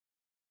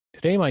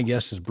Today, my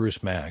guest is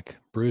Bruce Mack.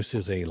 Bruce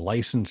is a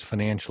licensed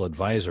financial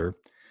advisor.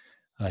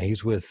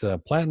 He's with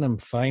Platinum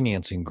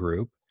Financing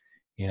Group,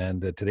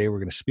 and today we're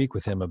going to speak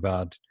with him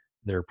about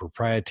their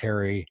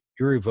proprietary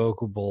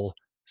irrevocable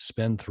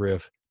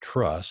Spendthrift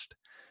Trust.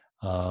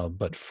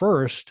 But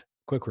first,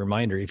 quick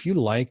reminder, if you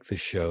like the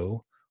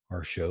show,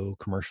 our show,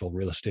 Commercial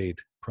Real Estate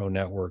Pro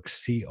Network,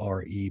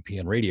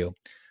 CREPN Radio,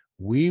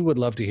 we would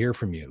love to hear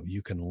from you.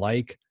 You can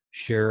like,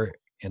 share,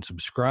 and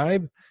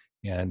subscribe.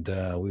 And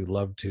we'd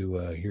love to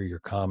hear your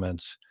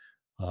comments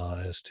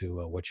as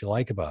to what you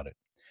like about it.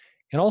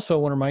 And also, I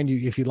want to remind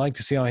you, if you'd like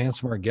to see how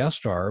handsome our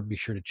guests are, be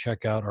sure to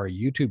check out our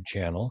YouTube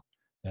channel.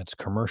 That's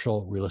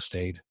Commercial Real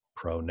Estate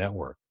Pro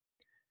Network.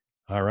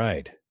 All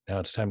right.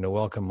 Now it's time to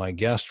welcome my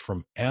guest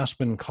from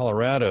Aspen,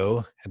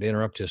 Colorado. Had to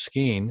interrupt his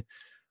skiing.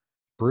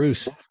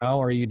 Bruce, how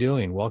are you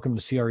doing? Welcome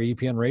to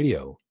CREPN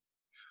Radio.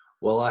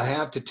 Well, I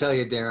have to tell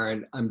you,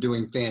 Darren, I'm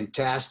doing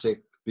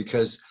fantastic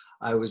because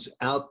I was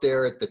out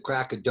there at the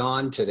crack of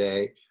dawn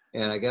today,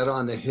 and I got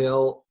on the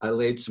hill. I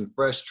laid some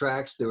fresh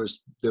tracks. There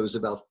was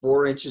about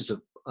 4 inches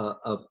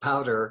of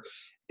powder,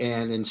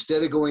 and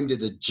instead of going to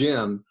the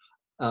gym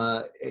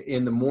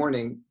in the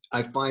morning,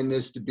 I find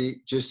this to be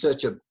just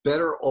such a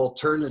better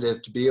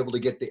alternative to be able to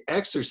get the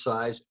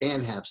exercise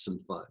and have some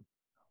fun.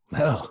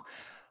 Well,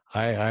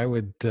 I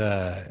would.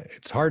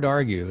 It's hard to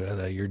argue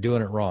that you're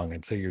doing it wrong.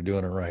 I'd say you're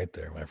doing it right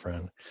there, my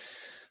friend.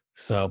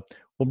 So.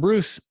 Well,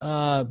 Bruce,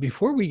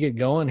 before we get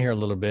going here a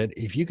little bit,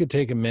 if you could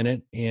take a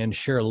minute and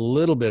share a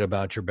little bit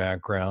about your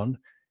background,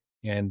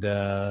 and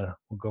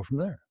we'll go from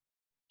there.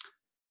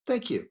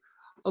 Thank you.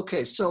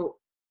 Okay, so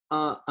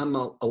I'm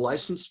a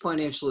licensed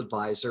financial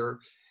advisor,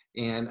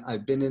 and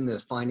I've been in the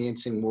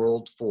financing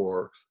world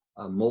for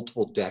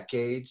multiple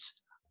decades.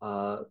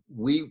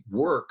 We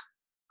work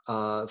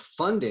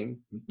funding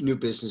new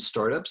business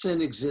startups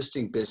and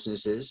existing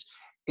businesses,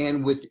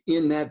 and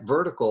within that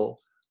vertical,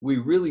 we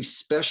really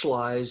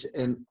specialize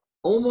and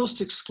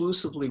almost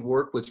exclusively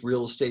work with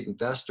real estate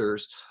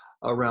investors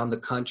around the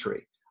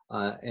country.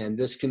 And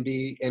this can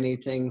be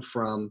anything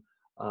from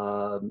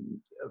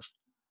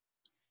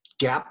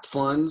gap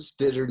funds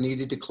that are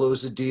needed to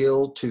close a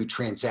deal to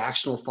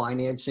transactional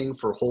financing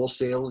for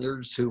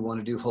wholesalers who want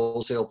to do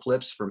wholesale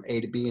flips from A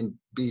to B and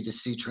B to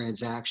C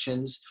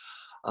transactions.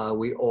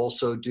 We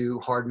also do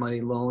hard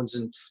money loans.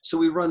 And so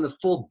we run the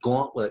full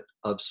gauntlet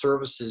of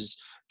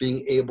services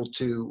being able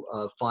to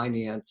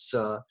finance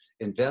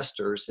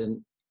investors.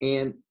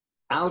 And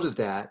out of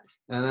that,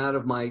 and out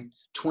of my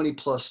 20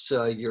 plus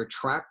year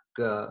track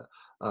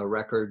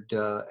record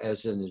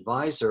as an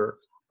advisor,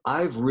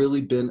 I've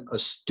really been a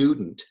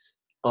student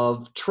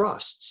of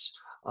trusts.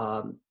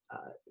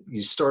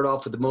 You start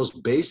off with the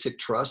most basic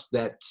trust,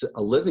 that's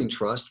a living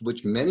trust,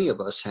 which many of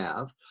us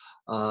have,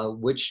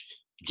 which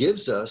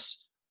gives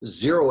us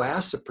zero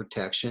asset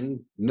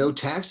protection, no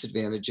tax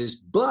advantages,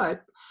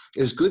 but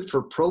is good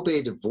for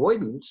probate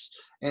avoidance,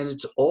 and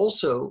it's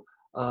also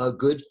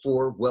good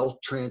for wealth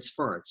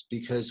transference,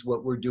 because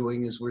what we're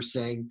doing is we're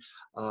saying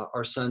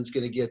our son's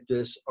going to get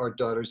this, our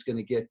daughter's going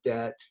to get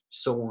that,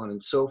 so on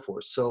and so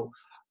forth. So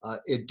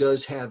it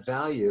does have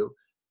value,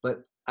 but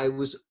I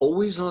was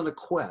always on a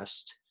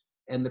quest,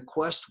 and the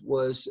quest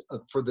was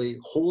for the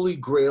holy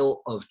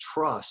grail of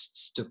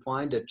trusts, to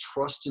find a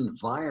trust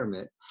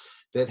environment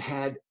that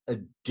had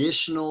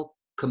additional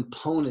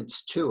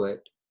components to it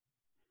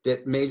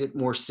that made it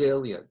more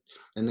salient.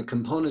 And the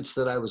components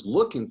that I was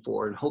looking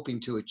for and hoping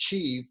to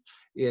achieve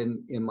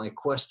in my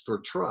quest for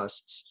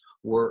trusts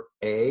were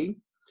A,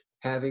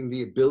 having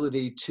the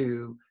ability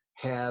to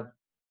have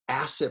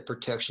asset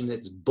protection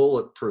that's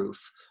bulletproof,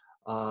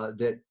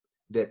 that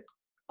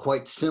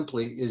quite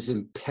simply is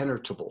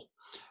impenetrable.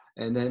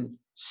 And then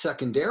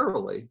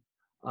secondarily,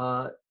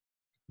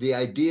 the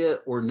idea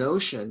or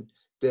notion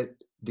that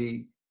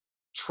the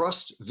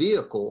trust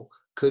vehicle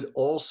could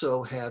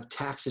also have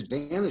tax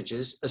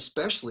advantages,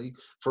 especially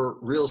for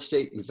real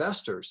estate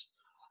investors.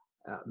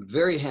 I'm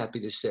very happy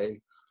to say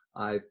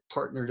I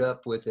partnered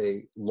up with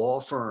a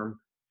law firm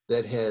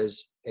that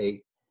has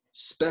a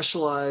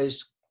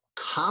specialized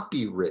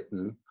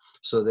copywritten,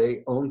 so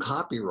they own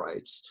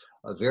copyrights,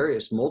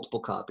 various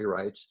multiple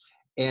copyrights,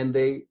 and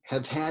they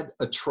have had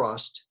a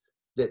trust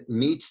that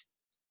meets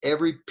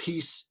every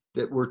piece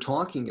that we're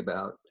talking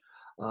about,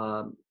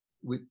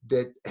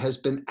 that has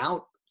been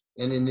out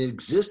and in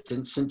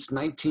existence since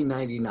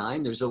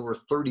 1999. There's over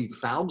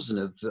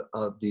 30,000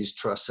 of these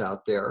trusts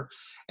out there,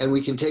 and we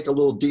can take a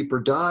little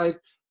deeper dive,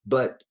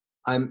 but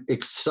I'm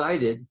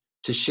excited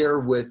to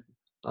share with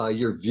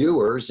your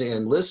viewers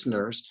and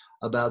listeners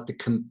about the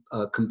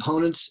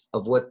components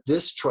of what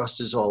this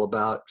trust is all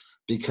about,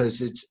 because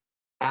it's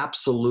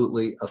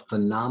absolutely a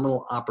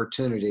phenomenal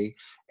opportunity.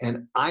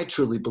 And I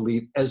truly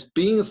believe, as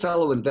being a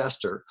fellow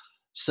investor,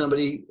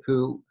 somebody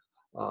who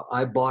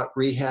I bought,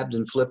 rehabbed,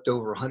 and flipped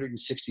over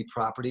 160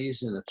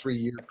 properties in a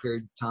 3-year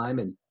period of time.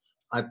 And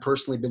I've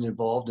personally been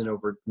involved in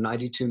over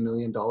 $92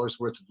 million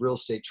worth of real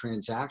estate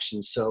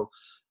transactions. So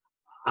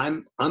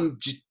I'm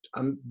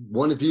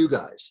one of you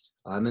guys.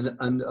 I'm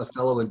a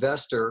fellow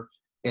investor,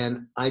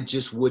 and I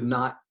just would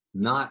not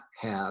not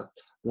have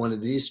one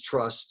of these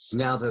trusts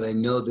now that I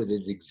know that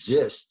it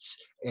exists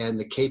and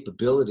the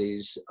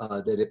capabilities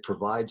that it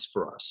provides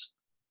for us.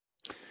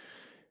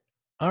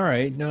 All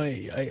right. No,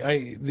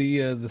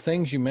 the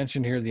things you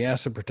mentioned here, the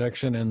asset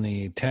protection and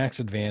the tax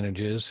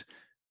advantages,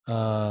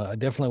 I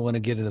definitely want to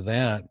get into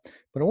that.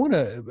 But I want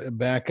to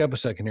back up a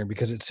second here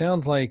because it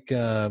sounds like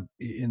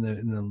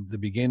in the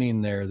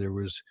beginning there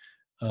was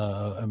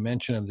a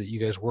mention of that you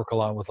guys work a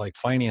lot with like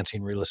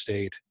financing real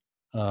estate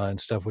and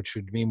stuff, which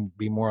should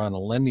be more on the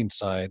lending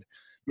side,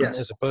 as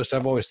Yes. opposed to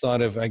I've always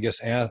thought of, I guess,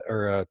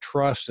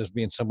 trust as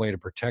being some way to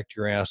protect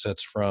your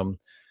assets from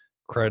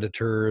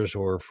creditors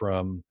or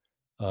from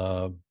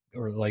uh,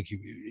 or like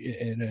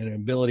an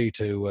ability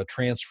to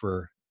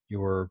transfer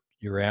your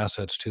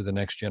assets to the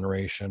next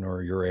generation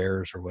or your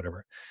heirs or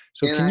whatever.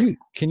 So And I,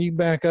 can you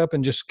back up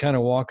and just kind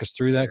of walk us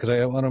through that, because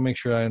I want to make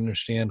sure I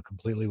understand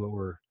completely what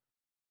we're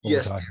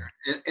yes, talking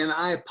about. and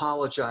I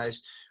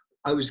apologize.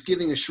 I was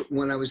giving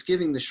when I was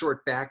giving the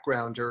short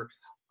backgrounder.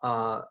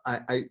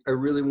 I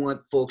really want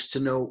folks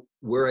to know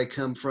where I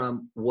come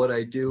from, what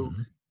I do,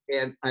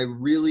 Mhm. and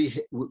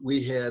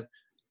we have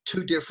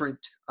two different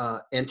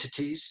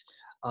entities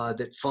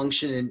that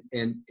function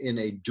in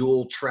a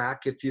dual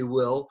track, if you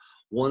will.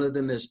 One of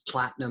them is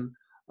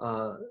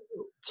uh,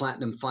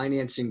 Platinum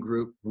Financing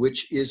Group,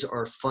 which is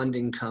our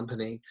funding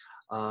company,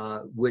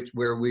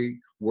 where we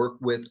work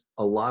with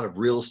a lot of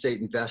real estate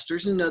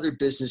investors and other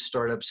business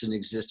startups and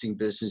existing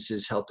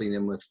businesses, helping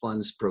them with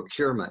funds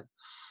procurement.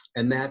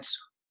 And that's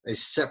a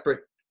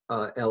separate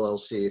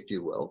LLC, if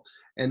you will.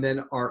 And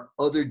then our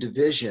other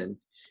division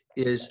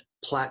is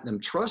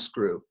Platinum Trust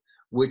Group,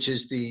 which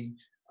is the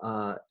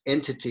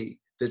entity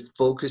that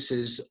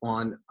focuses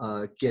on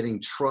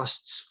getting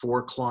trusts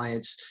for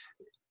clients,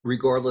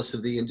 regardless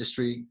of the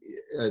industry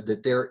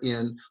that they're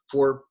in,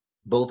 for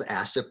both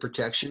asset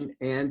protection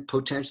and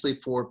potentially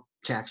for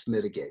tax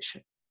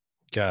mitigation.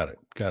 Got it.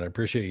 Got it.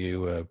 Appreciate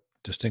you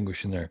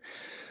distinguishing there.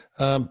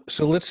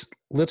 So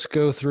let's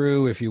go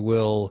through, if you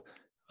will,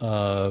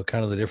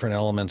 kind of the different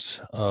elements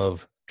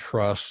of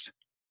trust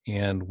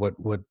and what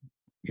what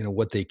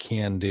they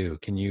can do.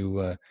 Can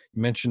you you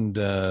mentioned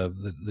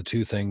the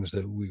two things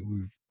that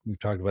we've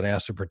talked about: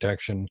 asset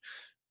protection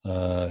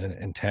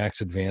and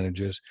tax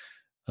advantages,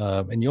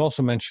 and you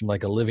also mentioned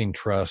like a living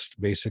trust.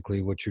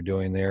 Basically, what you're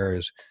doing there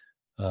is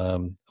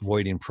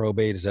avoiding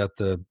probate. Is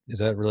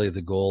that really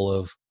the goal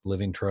of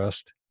living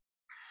trust?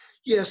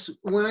 Yes,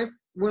 when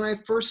I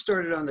first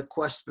started on the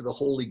quest for the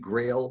Holy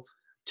Grail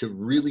to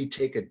really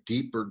take a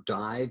deeper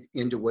dive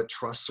into what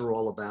trusts are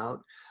all about,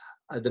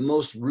 the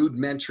most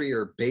rudimentary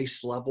or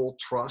base level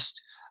trust,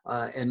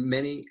 and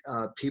many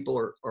people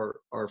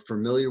are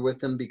familiar with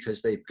them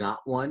because they've got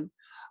one,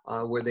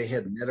 where they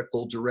have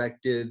medical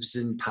directives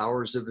and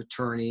powers of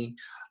attorney,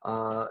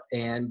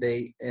 and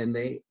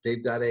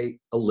they've got a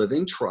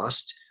living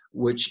trust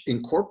which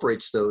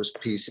incorporates those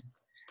pieces.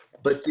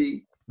 But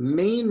the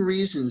main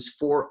reasons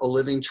for a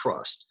living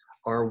trust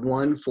are: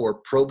 one, for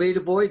probate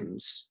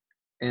avoidance,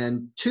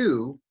 and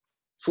two,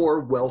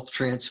 for wealth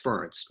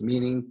transference,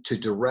 meaning to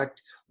direct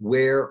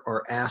where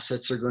our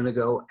assets are going to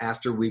go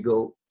after we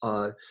go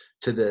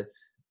to the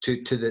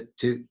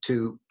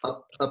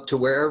up to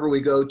wherever we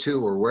go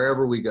to, or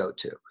wherever we go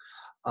to.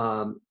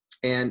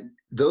 And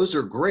those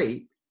are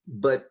great,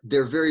 but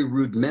they're very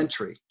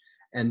rudimentary.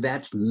 And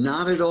that's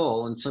not at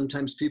all. And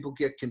sometimes people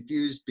get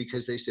confused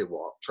because they say,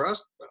 well,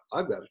 trust, well,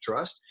 I've got a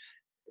trust.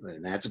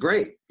 And that's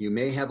great. You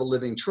may have a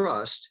living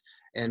trust.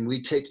 And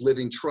we take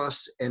living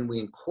trusts and we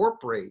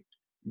incorporate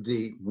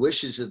the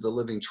wishes of the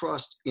living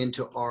trust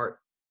into our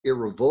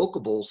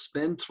irrevocable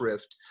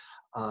spendthrift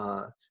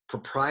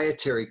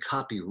proprietary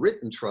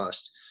copywritten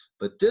trust.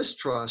 But this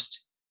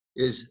trust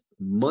is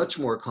much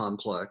more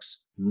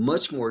complex,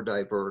 much more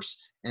diverse,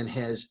 and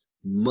has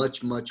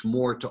much, much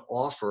more to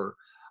offer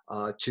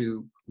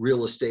to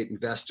real estate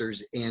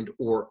investors and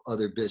or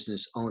other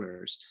business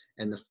owners.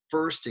 And the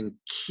first and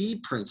key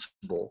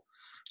principle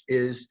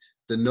is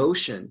the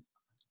notion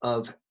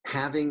of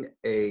having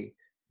a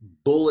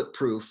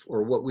bulletproof,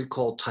 or what we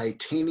call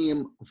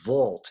titanium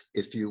vault,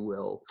 if you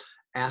will,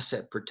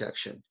 asset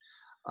protection.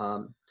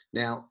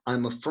 Now,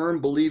 I'm a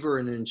firm believer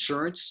in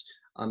insurance.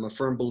 I'm a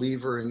firm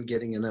believer in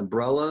getting an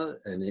umbrella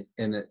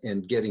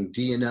and getting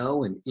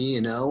D&O and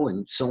E&O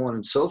and so on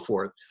and so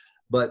forth.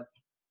 But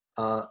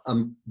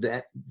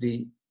that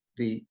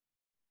the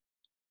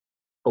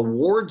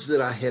awards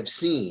that I have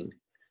seen,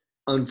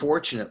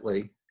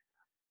 unfortunately,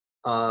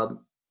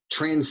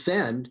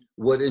 transcend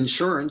what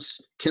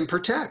insurance can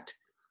protect.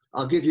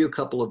 I'll give you a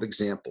couple of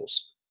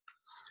examples.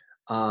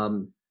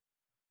 I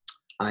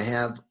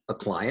have a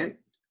client,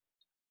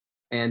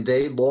 and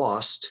they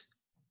lost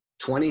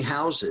 20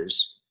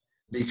 houses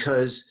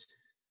because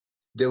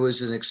there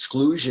was an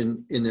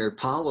exclusion in their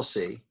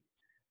policy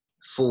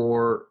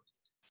for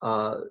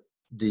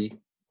the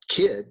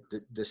kid,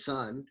 the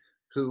son,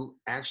 who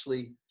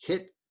actually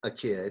hit a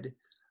kid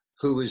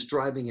who was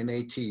driving an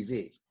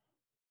ATV.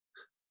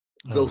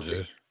 Go Oh,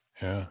 figure. geez.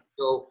 Yeah.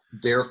 So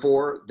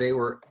therefore, they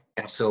were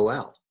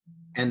SOL,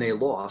 and they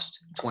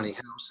lost 20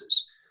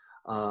 houses.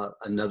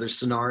 Another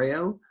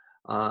scenario,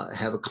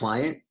 have a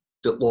client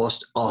that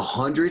lost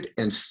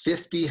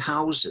 150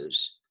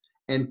 houses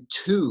and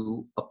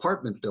 2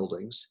 apartment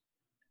buildings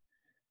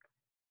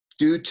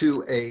due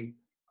to a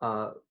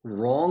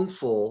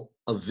wrongful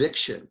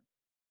eviction.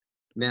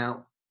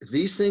 Now,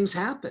 these things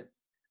happen,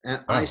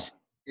 and Wow.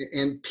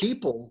 and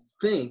people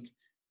think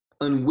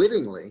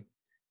unwittingly,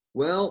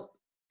 well,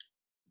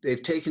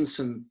 they've taken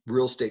some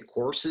real estate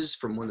courses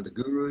from one of the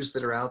gurus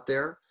that are out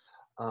there,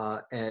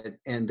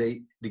 and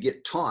they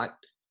get taught,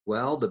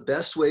 well, the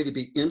best way to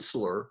be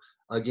insular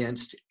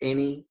against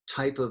any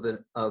type of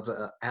an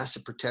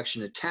asset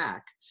protection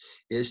attack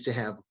is to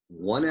have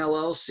one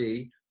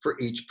LLC for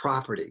each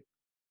property.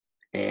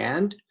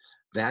 And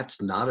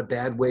that's not a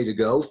bad way to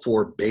go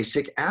for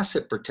basic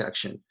asset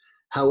protection.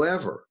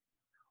 However,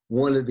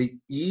 one of the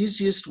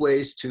easiest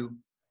ways to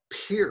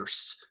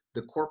pierce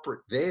the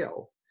corporate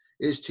veil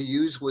is to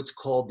use what's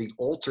called the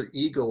alter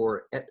ego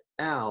or et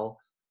al.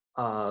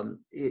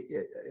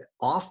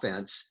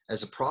 Offense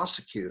as a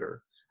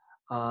prosecutor.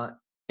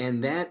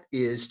 And that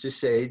is to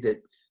say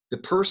that the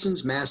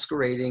person's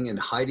masquerading and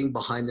hiding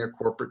behind their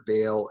corporate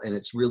veil, and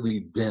it's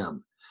really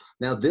them.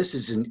 Now, this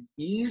is an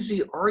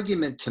easy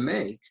argument to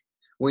make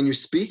when you're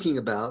speaking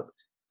about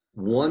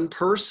one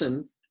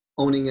person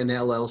owning an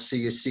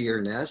LLC, a C or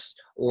an S,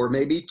 or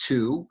maybe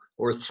 2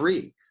 or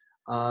 3,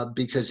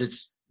 because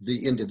it's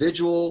the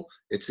individual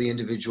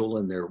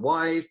and their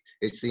wife,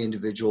 it's the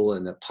individual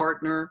and a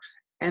partner.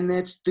 And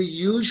that's the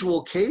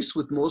usual case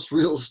with most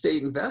real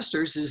estate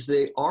investors, is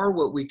they are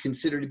what we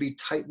consider to be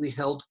tightly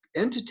held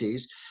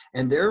entities,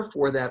 and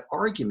therefore that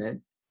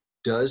argument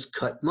does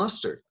cut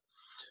mustard.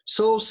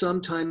 So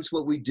sometimes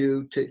what we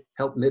do to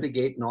help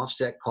mitigate and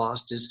offset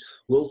cost is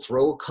we'll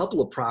throw a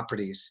couple of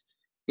properties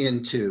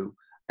into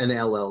an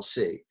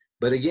LLC.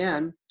 But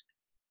again,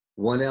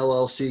 one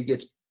LLC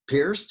gets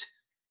pierced,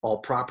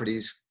 all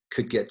properties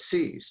could get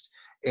seized.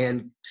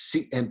 And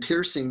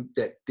piercing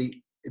that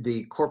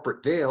the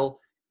corporate veil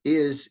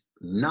is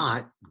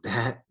not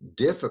that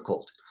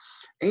difficult,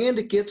 and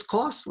it gets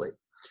costly.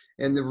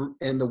 And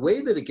the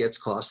way that it gets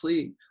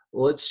costly,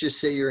 let's just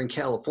say you're in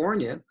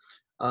California,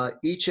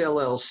 each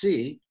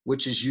LLC,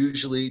 which is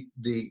usually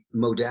the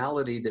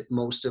modality that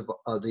most of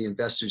the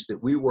investors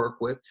that we work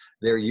with,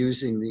 they're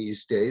using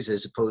these days,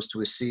 as opposed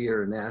to a C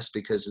or an S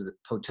because of the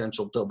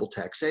potential double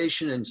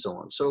taxation and so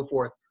on and so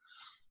forth.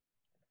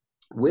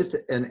 With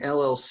an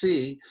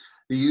LLC,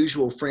 the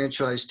usual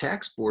franchise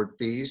tax board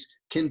fees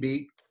can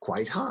be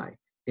quite high.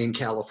 In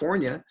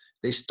California,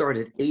 they start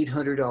at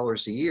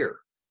 $800 a year.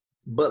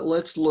 But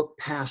let's look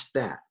past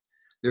that.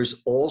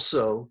 There's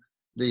also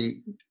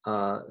the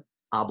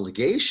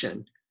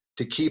obligation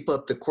to keep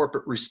up the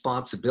corporate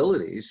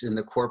responsibilities in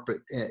the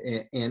corporate,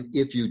 and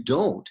if you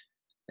don't,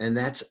 and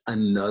that's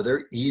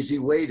another easy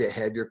way to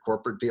have your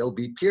corporate veil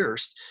be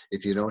pierced,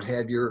 if you don't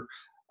have your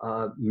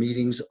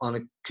meetings on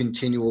a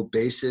continual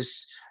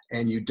basis,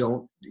 and you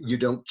don't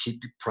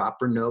keep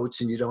proper notes,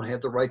 and you don't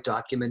have the right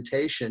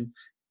documentation,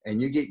 and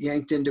you get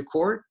yanked into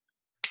court,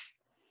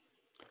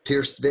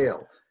 pierced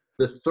veil.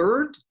 The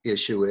third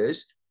issue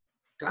is,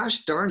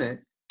 gosh darn it,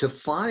 to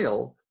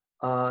file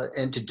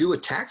and to do a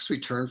tax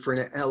return for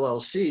an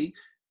LLC,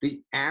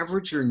 the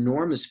average or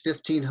norm is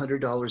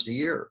 $1,500 a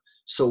year.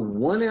 So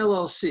one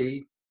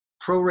LLC,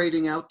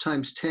 prorating out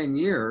times 10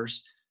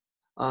 years,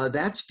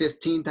 that's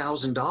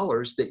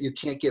 $15,000 that you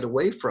can't get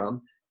away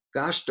from.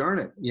 Gosh darn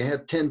it, you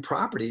have 10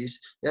 properties,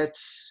 that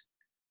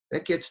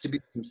gets to be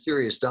some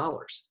serious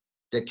dollars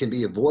that can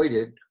be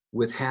avoided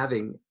with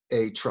having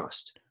a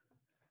trust.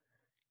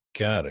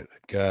 Got it.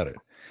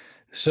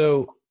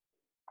 So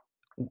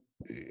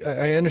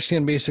I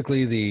understand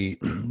basically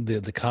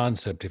the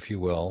concept, if you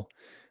will,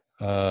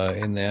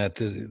 in that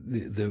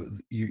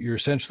you're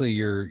essentially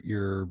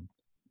or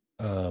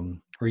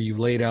you've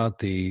laid out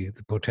the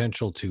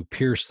potential to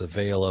pierce the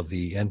veil of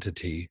the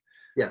entity,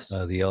 Yes.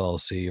 The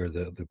LLC or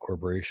the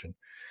corporation.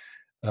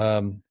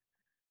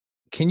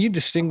 Can you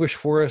distinguish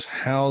for us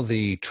how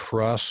the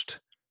trust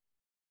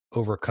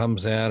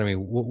overcomes that? I mean,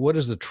 what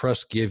does the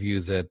trust give you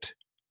that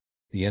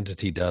the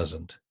entity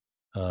doesn't?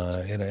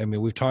 And I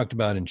mean, we've talked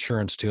about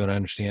insurance too, and I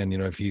understand,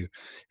 if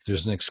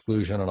there's an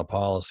exclusion on a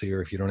policy,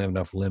 or if you don't have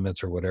enough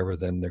limits or whatever,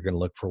 then they're going to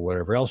look for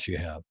whatever else you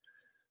have.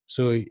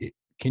 So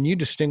can you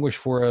distinguish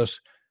for us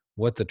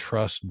what the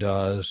trust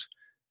does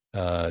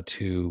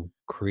to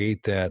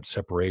create that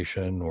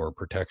separation or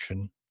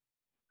protection?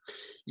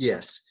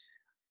 Yes.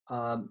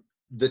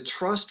 The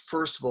trust,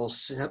 first of all,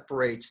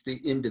 separates the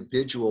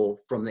individual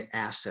from the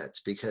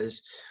assets,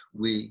 because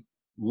we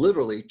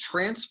literally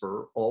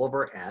transfer all of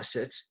our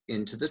assets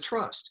into the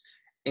trust.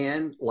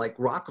 And like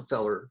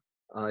Rockefeller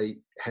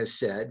has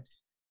said,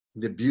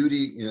 the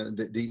beauty,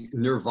 the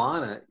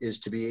nirvana is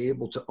to be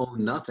able to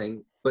own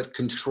nothing but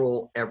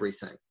control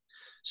everything.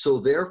 So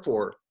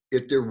therefore,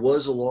 if there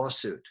was a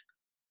lawsuit,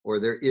 or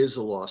there is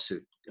a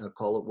lawsuit,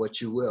 call it what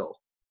you will,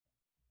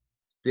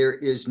 there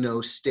is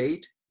no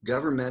state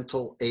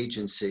governmental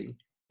agency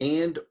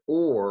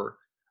or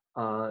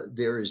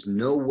there is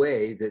no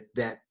way that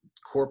the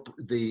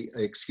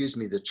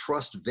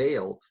trust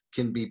veil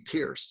can be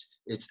pierced.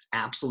 It's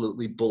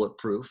absolutely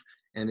bulletproof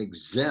and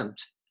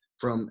exempt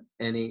from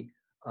any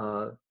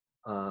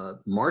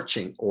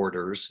marching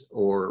orders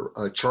or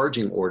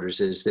charging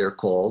orders, as they're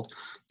called,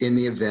 in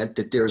the event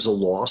that there's a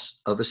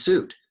loss of a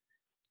suit.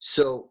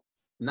 So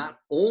not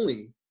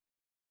only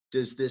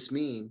does this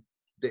mean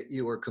that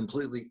you are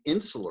completely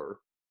insular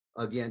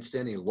against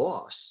any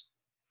loss,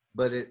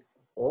 but it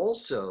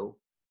also,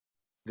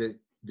 that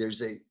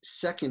there's a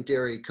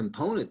secondary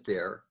component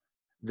there,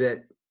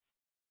 that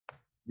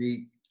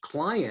the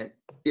client,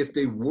 if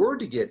they were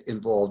to get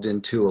involved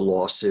into a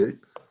lawsuit,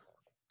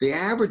 the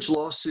average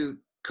lawsuit,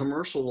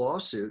 commercial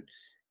lawsuit,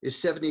 is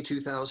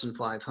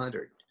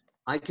 $72,500.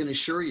 I can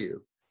assure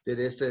you that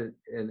if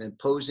an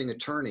opposing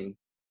attorney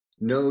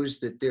knows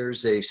that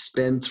there's a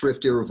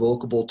spendthrift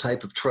irrevocable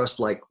type of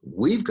trust like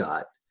we've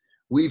got,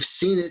 we've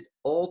seen it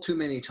all too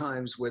many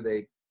times where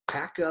they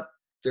pack up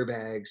their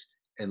bags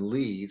and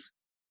leave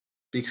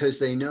because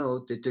they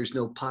know that there's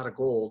no pot of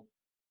gold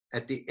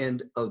at the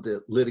end of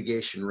the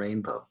litigation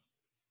rainbow.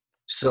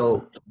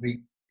 So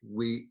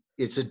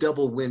it's a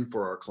double win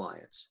for our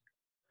clients.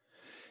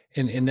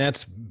 And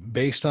that's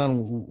based on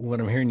what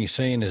I'm hearing you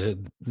saying, is that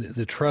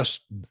the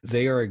trust,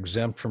 they are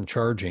exempt from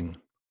charging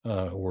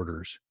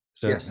orders.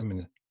 So, Yes. I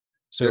mean,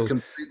 They're so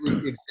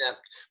completely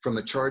exempt from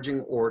a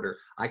charging order.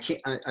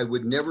 I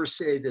would never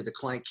say that the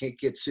client can't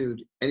get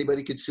sued.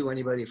 Anybody could sue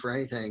anybody for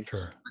anything.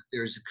 sure. But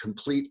there's a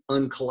complete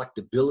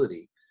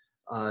uncollectability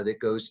that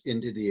goes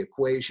into the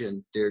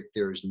equation.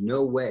 There's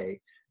no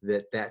way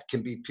that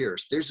can be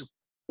pierced. There's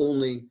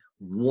only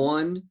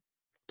one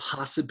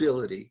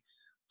possibility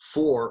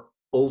for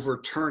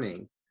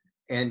overturning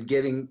and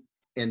getting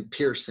and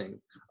piercing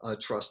a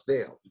trust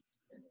veil,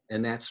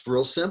 and that's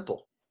real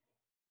simple.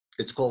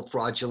 It's called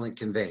fraudulent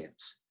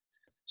conveyance.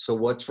 So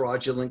what's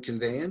fraudulent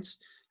conveyance?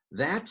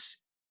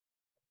 That's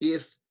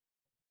if,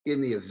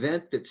 in the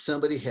event that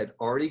somebody had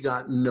already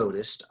gotten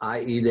noticed,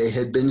 i.e. they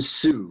had been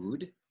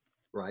sued,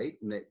 right?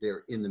 And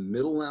they're in the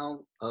middle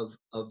now of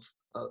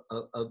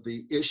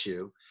the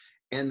issue,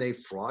 and they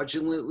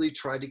fraudulently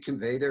tried to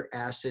convey their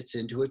assets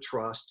into a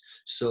trust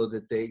so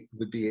that they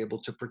would be able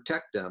to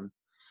protect them.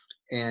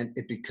 And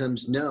it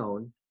becomes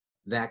known,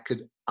 that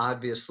could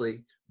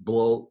obviously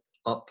blow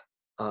up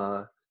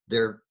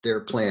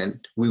their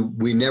plan.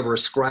 We never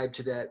ascribe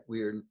to that.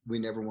 We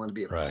never want to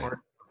be a Right. part of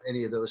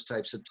any of those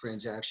types of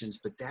transactions,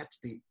 but that's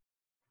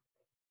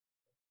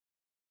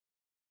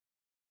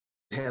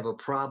have a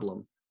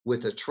problem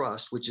with a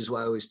trust, which is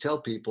why I always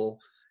tell people,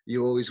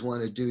 you always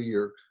want to do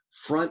your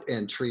front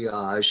end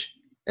triage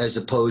as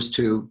opposed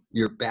to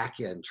your back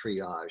end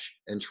triage,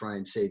 and try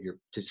and save your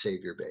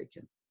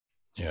bacon.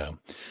 Yeah.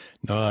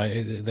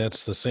 No,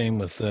 that's the same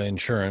with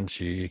insurance.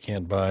 You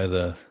can't buy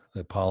the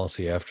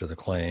policy after the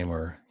claim,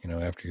 or,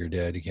 after you're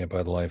dead. You can't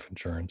buy the life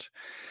insurance.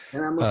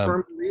 And I'm a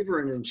firm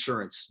believer in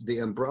insurance, the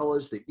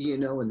umbrellas, the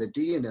E&O and the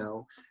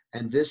D&O,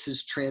 and this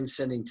is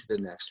transcending to the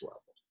next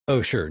level.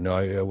 Oh, sure. No,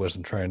 I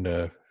wasn't trying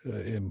to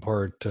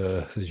impart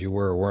that you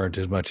were or weren't,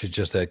 as much as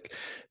just that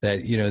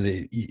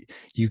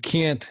you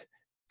can't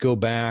go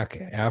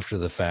back after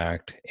the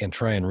fact and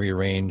try and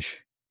rearrange,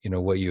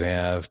 what you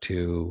have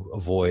to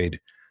avoid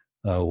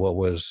what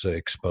was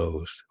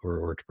exposed,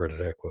 or to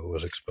protect what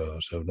was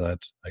exposed. So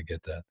I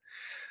get that.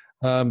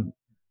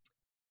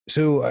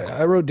 So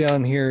I wrote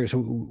down here, so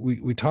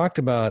we talked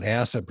about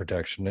asset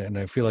protection, and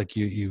I feel like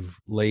you've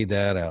laid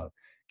that out.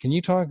 Can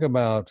you talk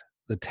about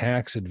the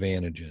tax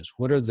advantages?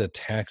 What are the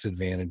tax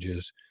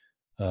advantages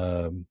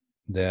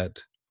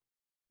that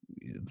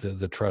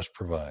the trust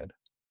provide?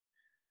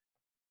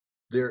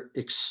 They're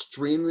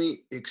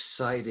extremely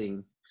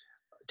exciting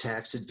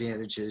tax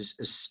advantages,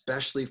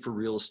 especially for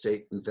real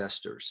estate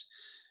investors.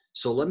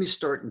 So let me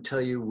start and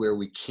tell you where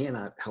we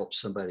cannot help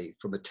somebody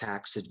from a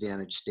tax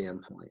advantage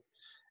standpoint.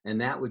 And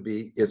that would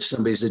be if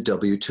somebody's a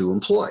W-2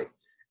 employee.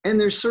 And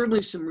there's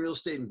certainly some real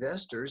estate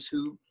investors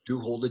who do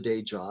hold a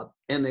day job,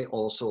 and they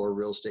also are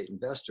real estate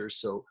investors,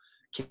 so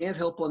can't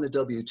help on the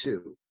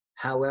W-2.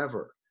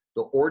 However,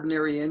 the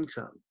ordinary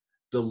income,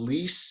 the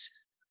lease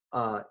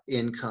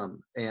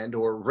income and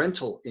or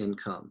rental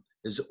income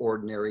is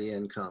ordinary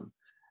income.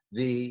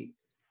 The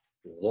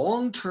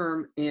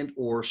long-term and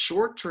or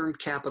short-term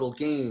capital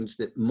gains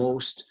that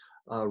most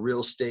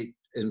real estate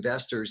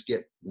investors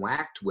get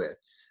whacked with,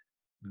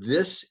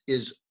 this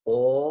is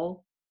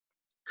all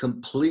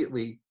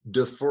completely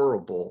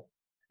deferrable,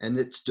 and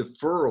it's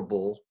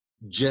deferrable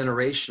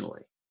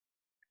generationally.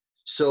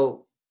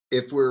 So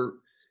if we're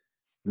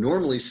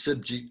normally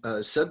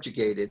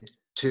subjugated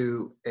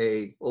to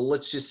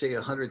let's just say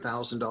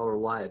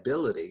 $100,000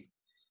 liability,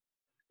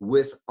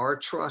 with our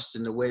trust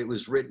and the way it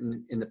was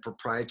written in the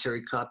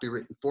proprietary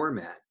copywritten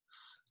format,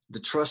 the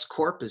trust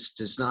corpus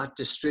does not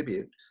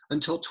distribute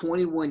until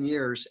 21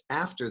 years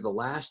after the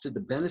last of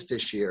the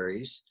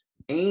beneficiaries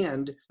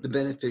and the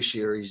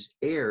beneficiary's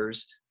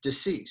heirs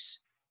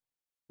decease.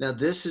 Now,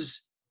 this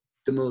is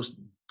the most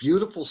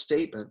beautiful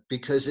statement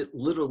because it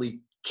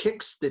literally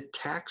kicks the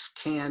tax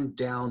can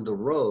down the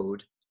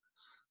road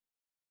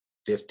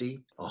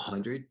 50,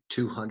 100,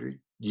 200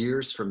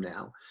 years from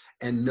now,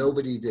 and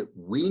nobody that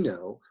we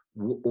know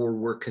or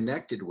we're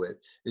connected with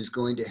is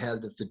going to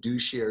have the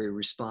fiduciary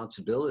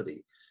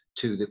responsibility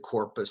to the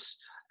corpus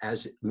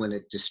as when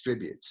it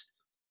distributes.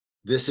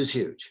 This is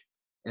huge,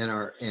 and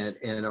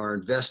our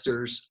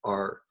investors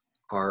are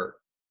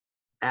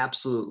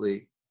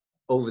absolutely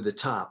over the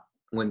top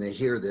when they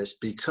hear this,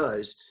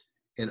 because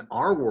in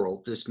our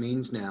world this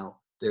means now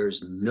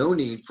there's no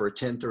need for a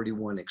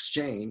 1031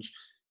 exchange.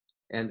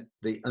 And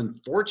the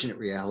unfortunate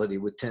reality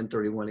with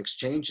 1031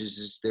 exchanges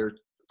is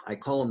I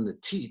call them the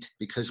teat,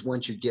 because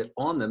once you get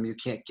on them, you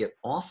can't get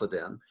off of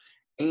them.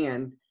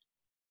 And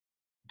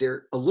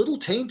they're a little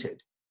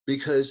tainted,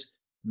 because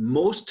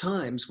most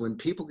times when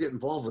people get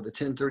involved with a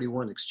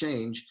 1031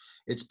 exchange,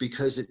 it's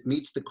because it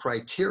meets the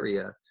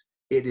criteria.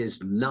 It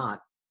is not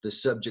the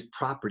subject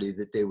property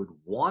that they would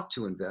want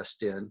to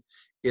invest in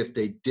if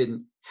they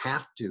didn't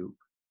have to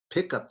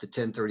pick up the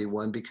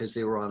 1031, because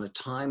they were on a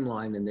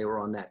timeline and they were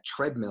on that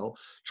treadmill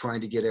trying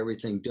to get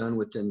everything done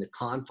within the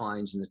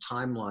confines and the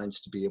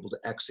timelines to be able to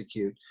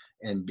execute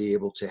and be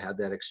able to have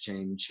that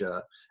exchange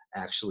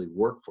actually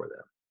work for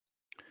them.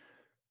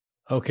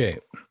 Okay.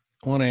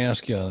 I want to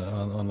ask you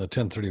on the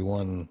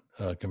 1031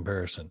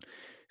 comparison.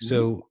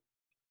 So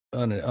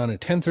on a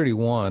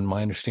 1031,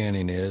 my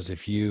understanding is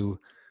if you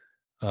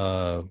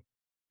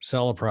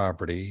sell a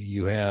property,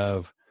 you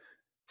have,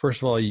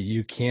 first of all,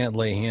 you can't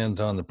lay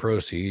hands on the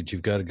proceeds.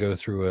 You've got to go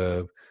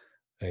through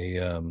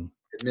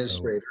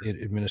Administrator.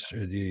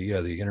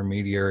 The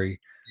intermediary.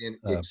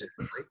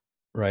 Exactly.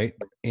 Right.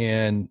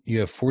 And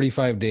you have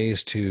 45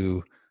 days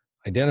to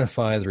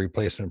identify the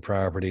replacement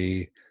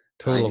property,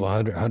 total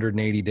of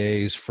 180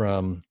 days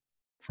from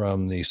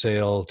the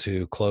sale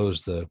to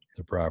close the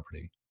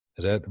property.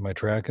 Am I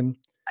tracking?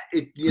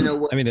 You know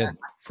what? I mean,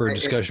 for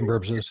discussion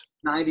purposes,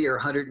 90 or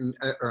 100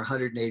 or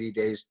 180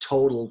 days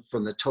total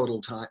from the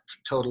total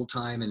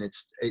time. And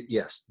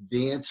yes,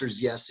 the answer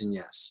is yes and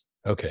yes.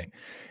 Okay.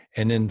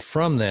 And then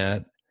from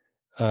that,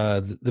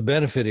 the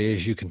benefit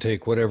is you can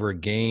take whatever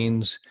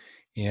gains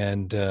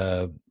and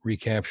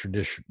recapture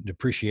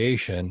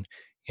depreciation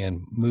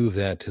and move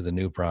that to the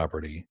new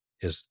property.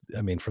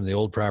 From the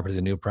old property to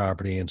the new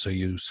property. And so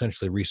you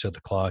essentially reset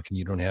the clock, and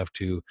you don't have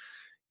to,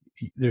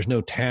 there's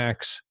no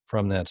tax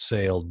from that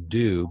sale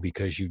due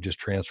because you just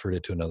transferred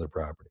it to another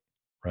property,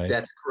 right?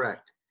 That's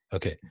correct.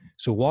 Okay.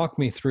 So walk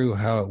me through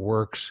how it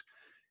works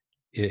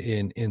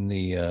in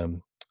the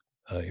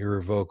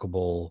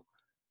irrevocable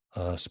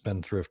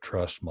Spendthrift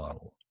Trust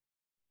model.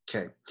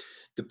 Okay.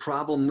 The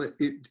problem,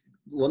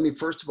 let me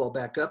first of all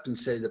back up and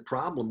say the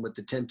problem with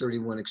the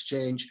 1031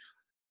 exchange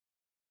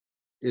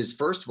is,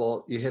 first of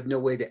all, you have no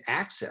way to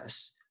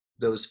access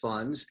those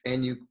funds,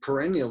 and you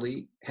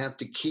perennially have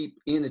to keep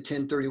in a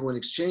 1031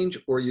 exchange,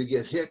 or you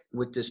get hit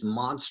with this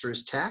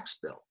monstrous tax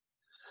bill.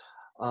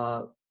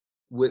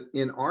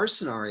 In our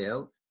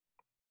scenario,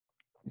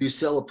 you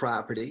sell a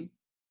property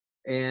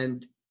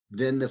and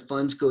then the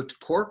funds go to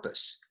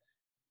corpus.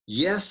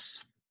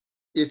 Yes,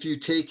 if you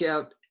take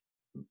out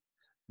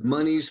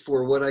monies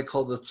for what I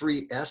call the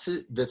three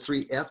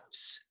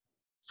F's,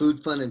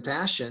 food, fun, and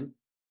fashion,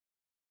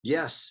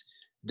 yes,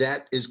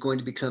 that is going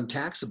to become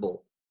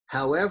taxable.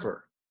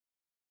 However,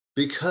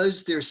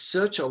 because there's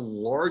such a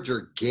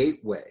larger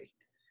gateway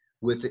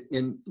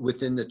within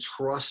the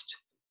trust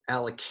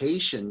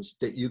allocations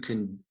that you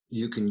can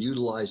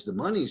utilize the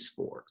monies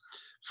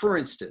for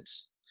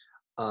instance,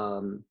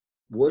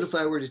 what if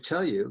I were to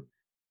tell you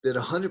that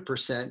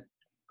 100%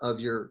 of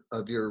your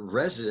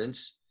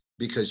residence,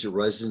 because your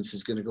residence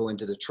is going to go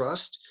into the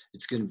trust,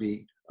 it's going to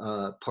be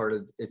part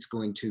of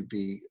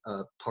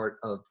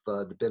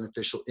the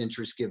beneficial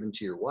interest given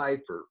to your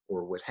wife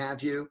or what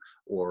have you,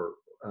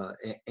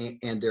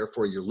 and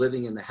therefore you're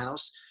living in the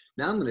house.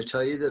 Now I'm going to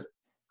tell you that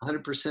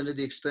 100% of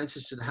the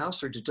expenses to the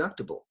house are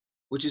deductible,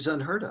 which is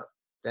unheard of.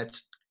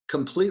 That's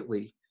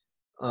completely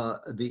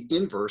the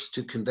inverse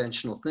to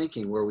conventional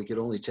thinking, where we could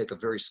only take a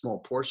very small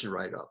portion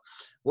right off.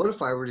 What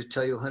if I were to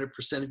tell you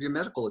 100% of your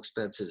medical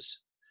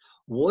expenses?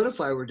 What if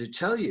I were to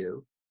tell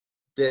you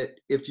that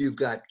if you've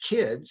got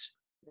kids,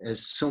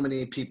 as so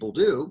many people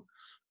do,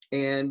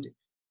 and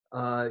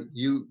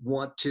you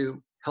want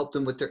to help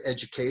them with their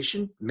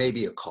education,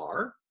 maybe a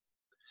car,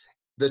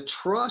 the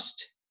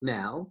trust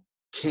now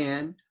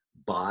can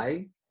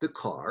buy the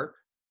car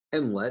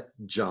and let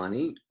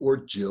Johnny or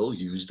Jill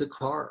use the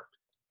car.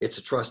 It's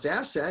a trust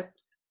asset,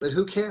 but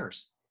who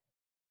cares?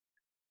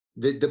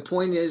 The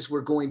point is,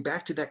 we're going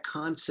back to that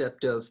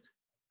concept of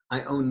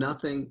I own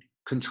nothing,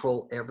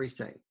 control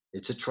everything.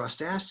 It's a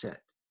trust asset.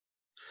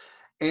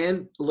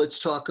 And let's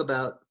talk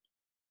about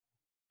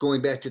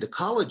going back to the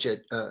college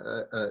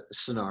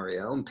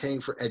scenario and paying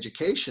for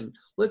education.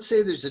 Let's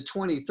say there's a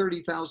 $20,000,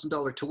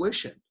 $30,000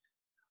 tuition.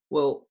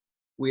 Well,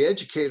 we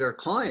educate our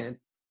client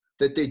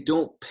that they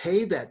don't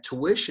pay that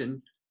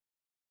tuition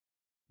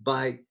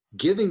by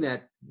giving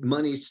that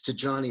money to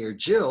Johnny or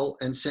Jill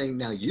and saying,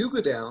 now you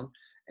go down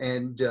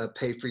and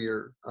pay for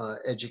your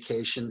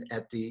education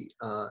at the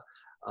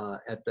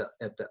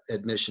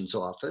admissions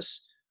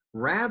office,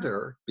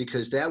 Rather,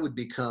 because that would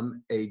become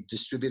a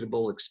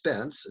distributable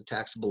expense, a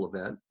taxable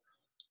event,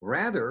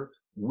 rather,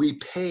 we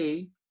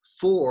pay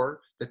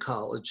for the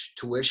college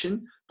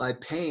tuition by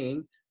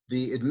paying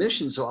the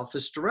admissions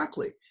office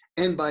directly.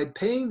 And by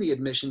paying the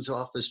admissions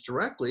office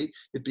directly,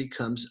 it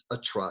becomes a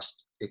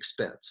trust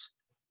expense,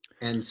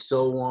 and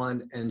so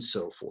on and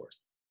so forth.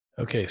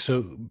 Okay,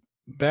 so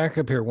back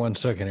up here 1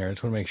 second here. I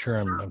just want to make sure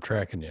I'm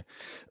tracking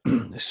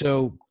you.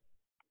 So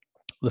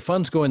the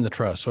funds go in the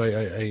trust. So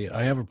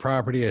I have a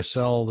property. I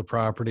sell the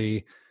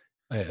property.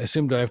 I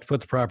assume, do I have to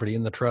put the property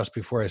in the trust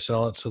before I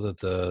sell it so that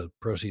the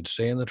proceeds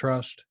stay in the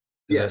trust?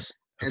 Is that Yes,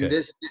 and okay?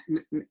 this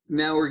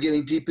now we're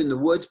getting deep in the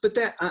woods, but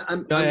that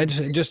No, I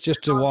just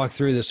to walk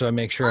through this so I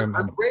make sure I'm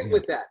great yeah.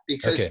 with that,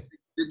 because Okay.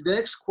 the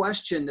next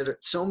question that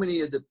so many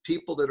of the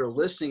people that are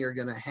listening are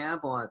going to have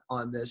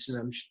on this, and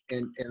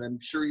I'm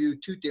sure you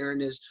too,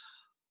 Darren, is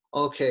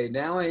okay.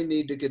 Now I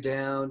need to go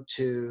down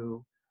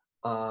to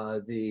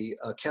the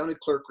county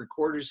clerk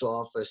recorder's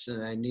office,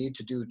 and I need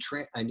to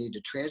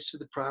transfer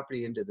the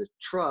property into the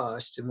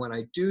trust. And when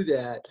I do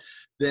that,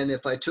 then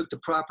if I took the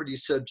property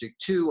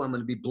subject to, I'm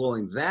going to be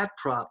blowing that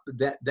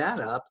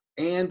up,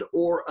 and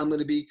or I'm going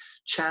to be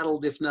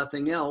chatteled, if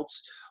nothing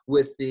else,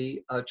 with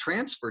the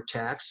transfer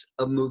tax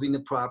of moving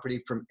the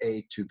property from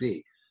A to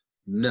B.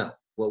 No,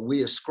 what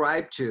we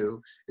ascribe to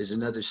is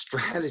another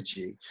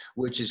strategy,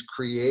 which is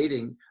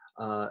creating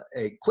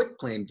a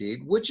quitclaim deed,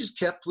 which is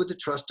kept with the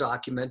trust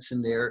documents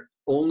in there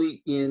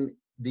only in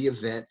the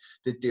event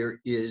that there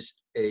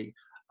is a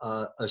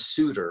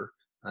suitor.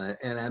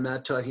 And I'm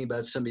not talking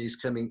about somebody who's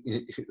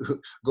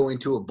going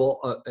to a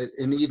ball,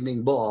 an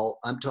evening ball.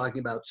 I'm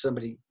talking about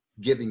somebody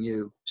giving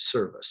you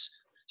service.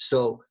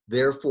 So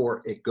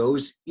therefore, it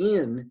goes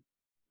in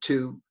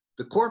to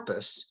the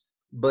corpus,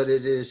 but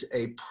it is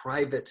a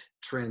private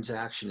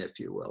transaction, if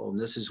you will. And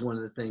this is one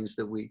of the things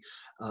that we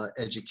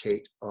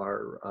educate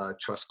our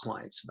trust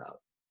clients about.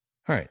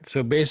 All right.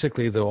 So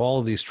basically, though, all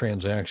of these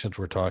transactions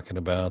we're talking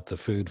about, the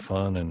food,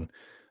 fun, and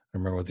I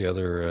remember what the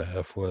other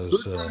F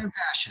was. Food, fun, and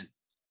fashion.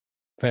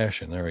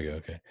 Fashion. There we go.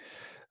 Okay.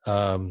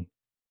 Um,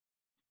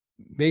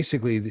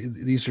 Basically,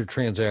 these are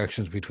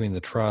transactions between the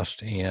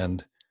trust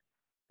and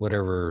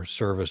whatever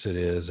service it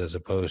is, as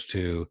opposed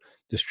to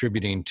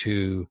distributing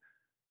to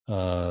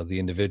the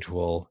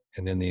individual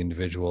and then the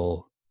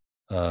individual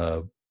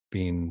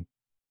being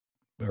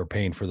or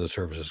paying for the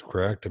services.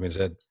 Correct? I mean, is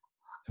that?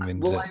 I mean,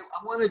 Well,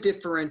 I want to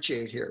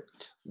differentiate here.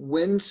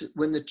 When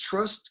the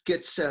trust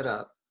gets set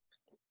up,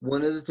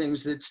 one of the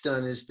things that's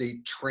done is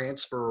the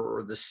transfer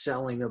or the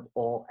selling of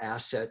all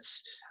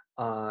assets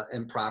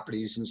and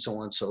properties and so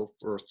on and so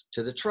forth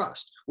to the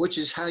trust, which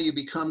is how you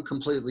become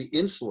completely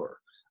insular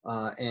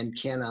and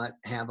cannot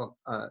have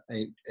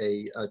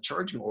a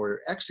charging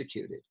order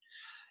executed.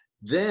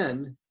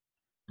 Then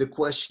the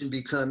question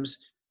becomes,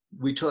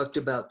 we talked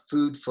about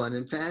food, fun,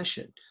 and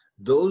fashion.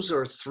 Those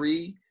are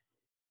three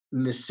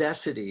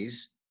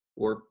necessities,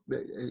 or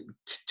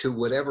to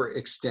whatever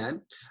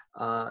extent,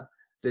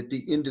 that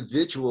the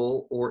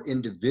individual or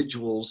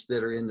individuals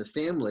that are in the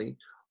family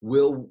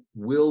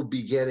will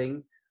be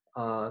getting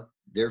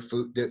their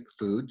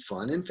food,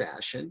 fun, and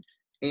fashion,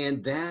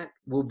 and that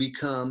will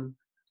become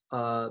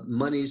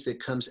monies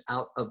that comes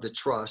out of the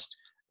trust.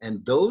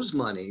 And those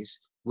monies,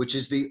 which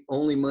is the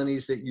only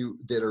monies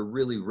that are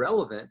really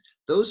relevant,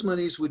 those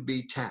monies would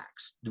be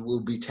taxed,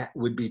 would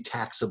be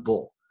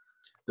taxable.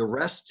 The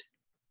rest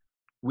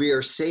we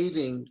are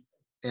saving,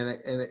 and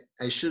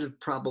I should have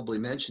probably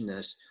mentioned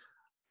this.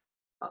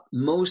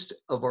 Most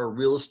of our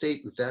real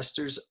estate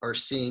investors are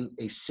seeing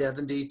a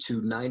 70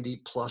 to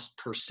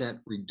 90+%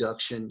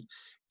 reduction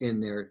in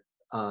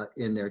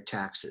their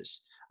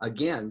taxes.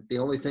 Again, the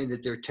only thing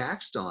that they're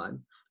taxed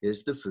on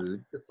is the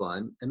food, the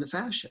fun, and the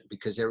fashion,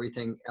 because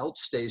everything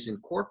else stays in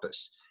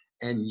corpus.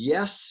 And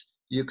yes,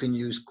 you can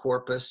use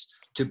corpus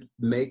to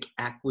make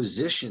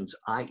acquisitions,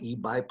 i.e.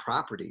 buy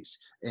properties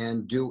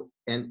and do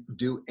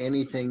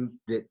anything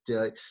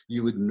that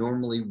you would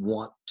normally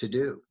want to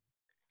do.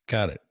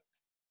 got it.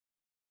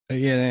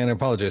 Yeah, and I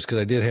apologize because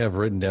I did have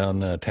written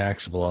down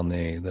taxable on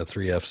the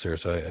three Fs there,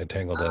 so I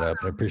tangled that up.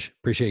 And I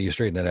appreciate you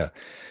straightening that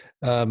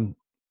out.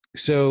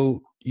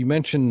 So you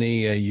mentioned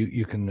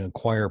you can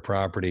acquire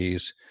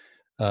properties.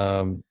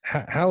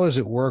 How does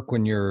it work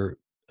when you're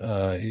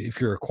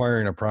if you're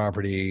acquiring a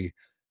property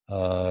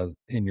and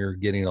you're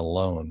getting a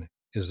loan?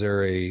 Is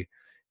there an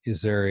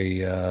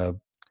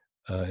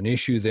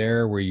issue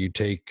there where you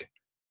take?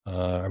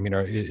 I mean,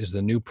 is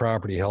the new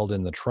property held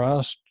in the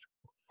trust?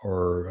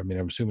 Or, I mean,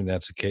 I'm assuming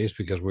that's the case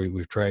because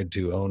we've tried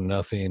to own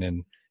nothing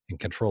and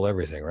control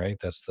everything, right?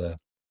 That's the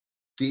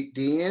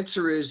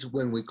answer is,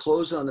 when we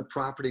close on the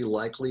property,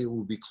 likely it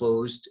will be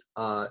closed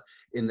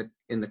in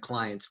the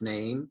client's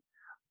name,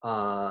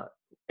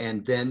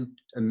 and then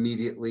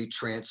immediately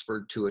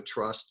transferred to a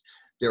trust.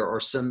 There are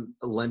some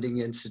lending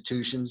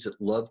institutions that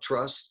love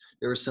trust.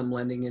 There are some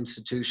lending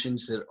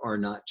institutions that are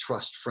not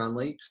trust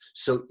friendly.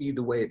 So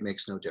either way, it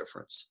makes no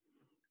difference.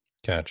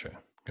 Gotcha.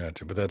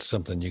 But that's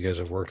something you guys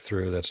have worked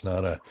through. That's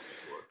not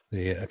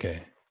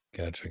okay.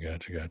 Gotcha.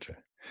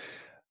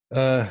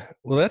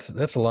 Well,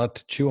 that's a lot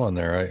to chew on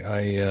there.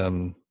 I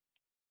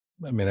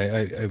mean,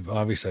 I've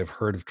obviously I've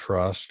heard of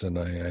trust, and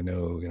I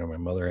know my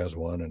mother has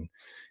one, and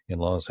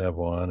in-laws have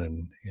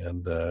one,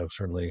 and I've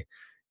certainly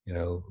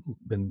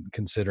been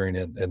considering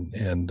it,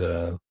 and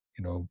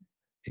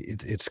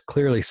it's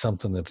clearly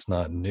something that's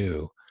not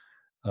new.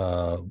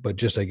 But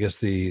just I guess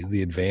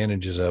the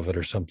advantages of it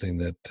are something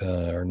that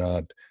are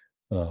not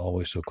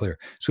always so clear.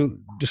 So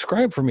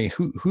describe for me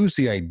who's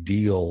the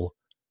ideal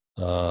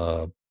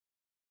uh,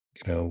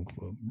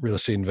 real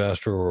estate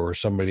investor or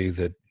somebody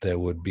that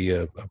would be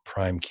a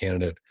prime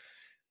candidate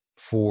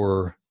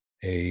for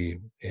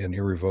an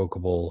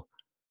irrevocable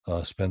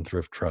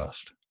spendthrift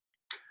trust.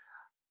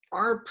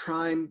 Our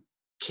prime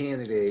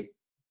candidate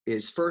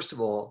is, first of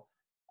all,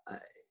 uh,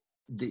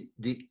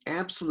 the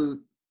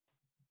absolute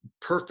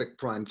perfect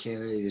prime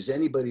candidate is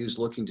anybody who's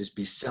looking to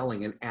be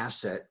selling an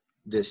asset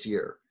this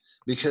year.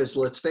 Because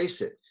let's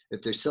face it,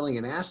 if they're selling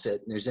an asset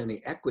and there's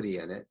any equity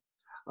in it,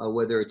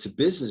 whether it's a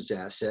business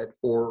asset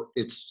or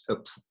it's a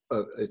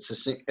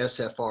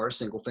SFR,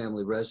 single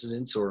family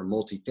residence, or a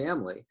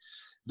multifamily,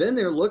 then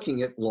they're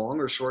looking at long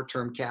or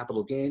short-term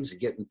capital gains and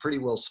getting pretty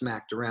well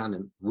smacked around,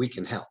 and we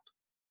can help.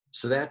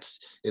 So that's,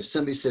 if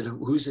somebody said,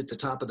 who's at the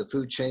top of the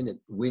food chain that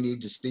we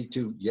need to speak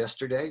to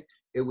yesterday,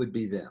 it would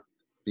be them.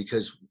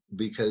 Because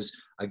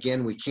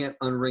again, we can't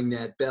unring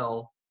that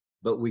bell,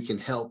 but we can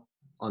help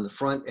on the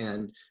front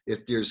end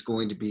if there's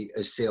going to be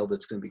a sale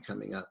that's going to be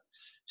coming up.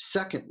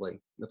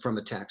 Secondly, from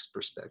a tax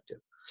perspective.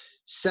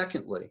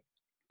 Secondly,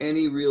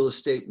 any real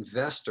estate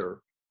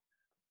investor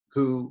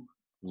who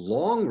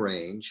long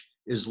range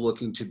is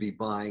looking to be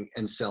buying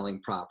and selling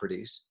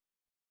properties,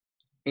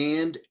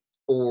 and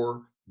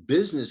or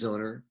business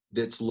owner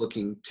that's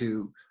looking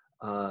to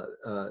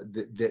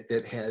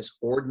that has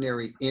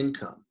ordinary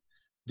income.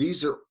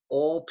 These are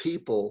all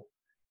people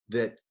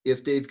that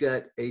if they've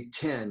got a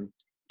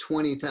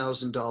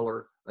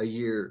 $10,000-$20,000 a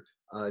year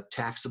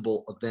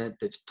taxable event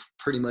that's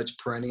pretty much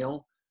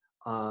perennial,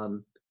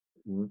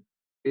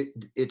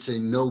 it's a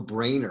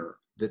no-brainer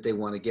that they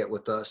want to get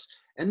with us.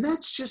 And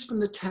that's just from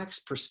the tax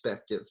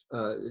perspective,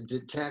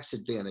 the tax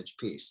advantage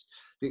piece.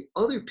 The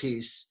other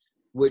piece,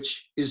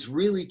 which is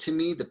really to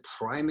me the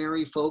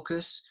primary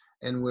focus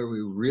and where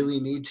we really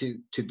need to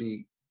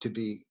be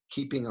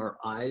keeping our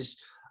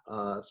eyes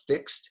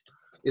fixed,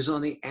 is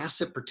on the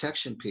asset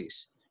protection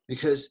piece.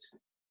 Because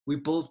we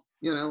both,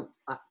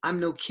 I'm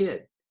no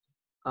kid,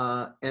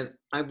 and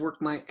I've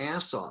worked my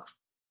ass off.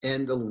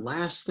 And the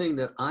last thing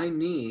that I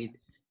need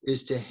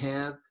is to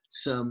have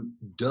some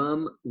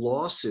dumb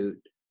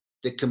lawsuit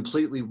that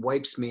completely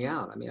wipes me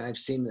out. I mean, I've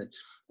seen the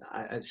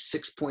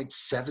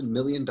 $6.7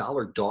 million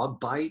dog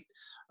bite,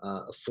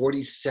 a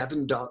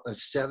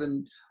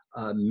 $47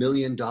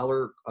 million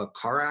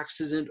car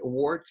accident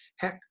award.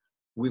 Heck,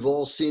 we've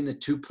all seen the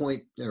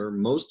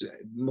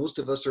most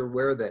of us are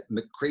aware of that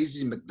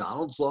crazy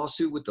McDonald's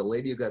lawsuit with the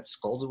lady who got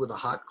scalded with a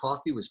hot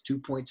coffee was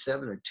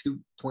 $2.7 or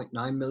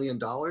 $2.9 million.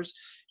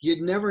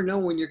 You'd never know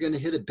when you're going to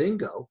hit a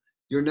bingo.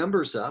 Your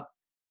number's up,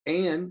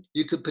 and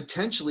you could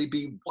potentially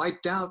be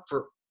wiped out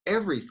for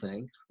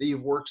everything that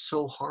you've worked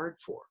so hard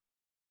for.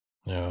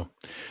 Yeah,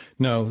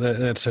 no,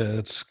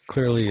 that's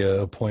clearly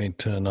a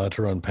point not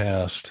to run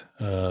past,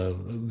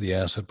 the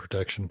asset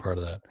protection part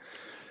of that.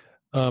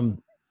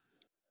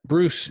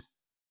 Bruce,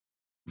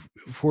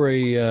 for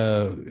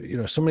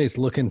somebody that's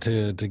looking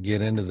to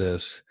get into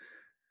this,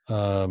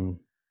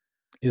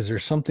 is there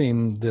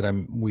something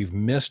that we've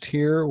missed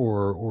here,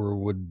 or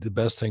would the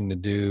best thing to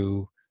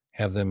do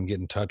have them get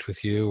in touch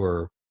with you,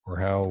 or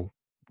how,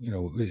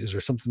 is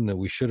there something that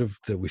we should have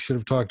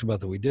talked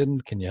about that we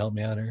didn't? Can you help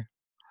me out here?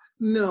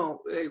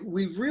 No,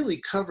 we've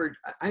really covered,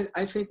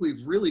 I think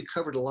we've really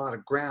covered a lot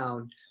of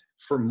ground.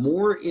 For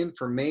more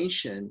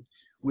information,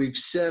 we've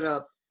set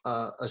up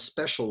a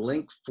special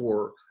link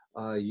for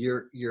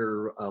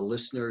your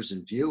listeners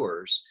and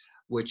viewers,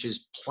 which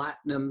is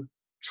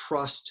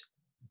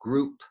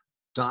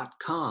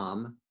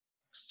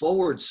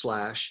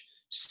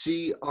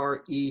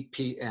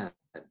platinumtrustgroup.com/CREPN.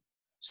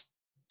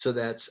 So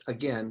that's,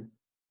 again,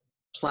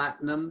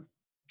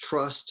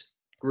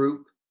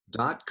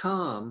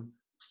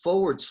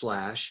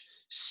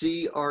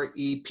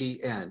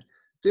 platinumtrustgroup.com/CREPN.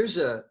 There's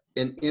an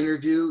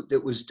interview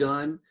that was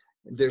done.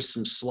 There's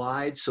some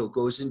slides, so it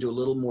goes into a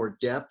little more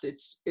depth.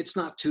 It's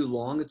not too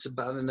long. It's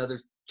about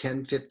another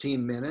 10,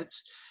 15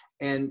 minutes.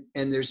 And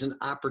there's an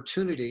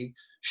opportunity,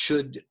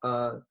 should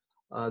the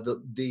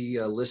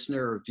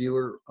listener or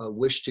viewer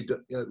wish to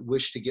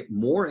get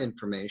more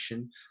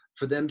information,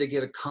 for them to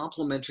get a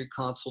complimentary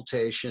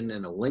consultation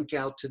and a link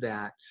out to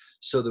that,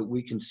 so that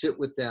we can sit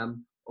with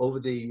them over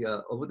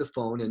the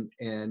phone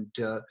and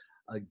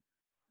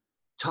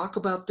talk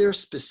about their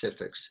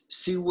specifics,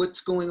 see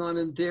what's going on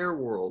in their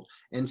world,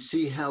 and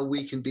see how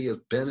we can be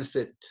of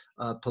benefit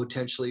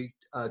potentially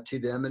to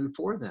them and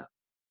for them.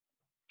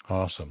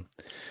 Awesome.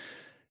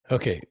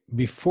 Okay,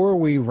 before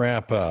we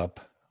wrap up,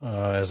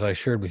 as I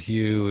shared with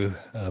you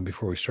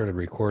before we started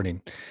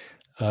recording,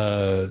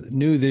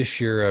 new this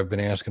year, I've been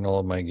asking all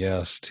of my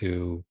guests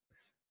to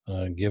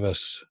give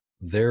us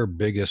their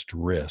biggest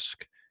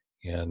risk.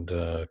 and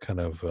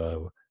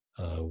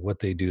what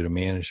they do to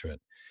management.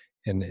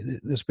 And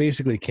this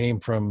basically came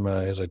from,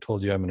 as I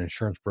told you, I'm an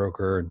insurance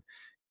broker,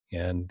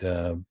 and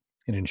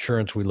in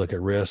insurance we look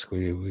at risk,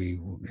 we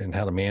and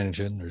how to manage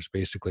it. And there's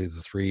basically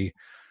the three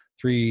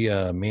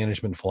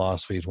management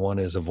philosophies. One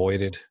is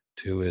avoid it,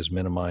 two is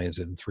minimize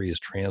it, and three is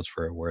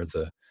transfer it, where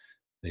the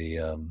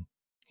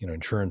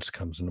insurance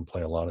comes into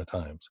play a lot of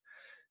times.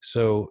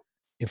 So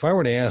if I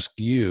were to ask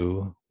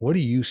you, what do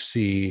you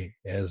see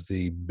as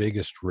the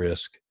biggest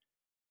risk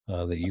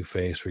that you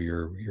face or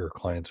your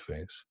clients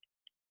face?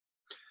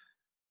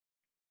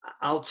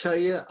 I'll tell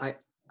you,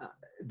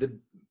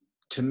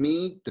 to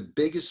me, the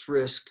biggest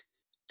risk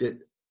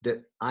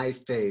that I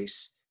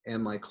face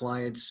and my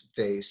clients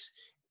face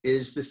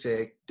is the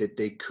fact that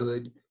they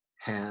could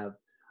have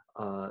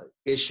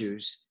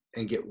issues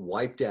and get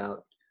wiped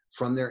out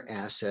from their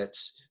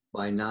assets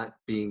by not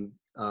being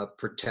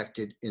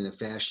protected in a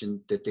fashion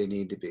that they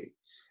need to be.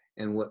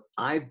 And what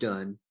I've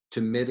done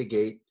to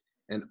mitigate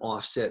and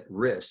offset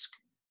risk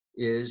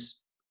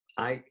is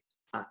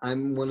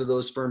I'm one of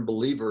those firm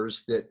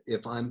believers that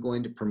if I'm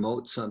going to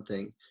promote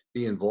something,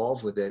 be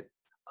involved with it,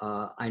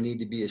 I need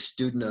to be a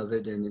student of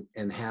it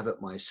and have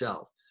it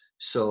myself.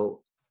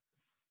 So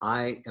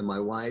I and my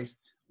wife,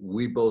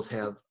 we both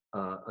have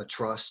a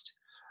trust,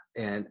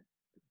 and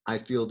I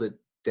feel that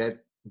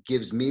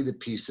gives me the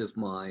peace of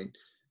mind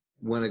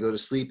when I go to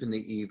sleep in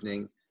the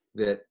evening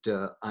that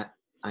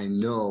I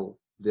know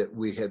that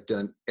we have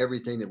done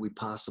everything that we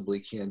possibly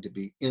can to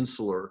be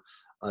insular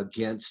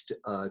against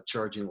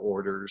charging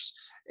orders.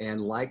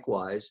 And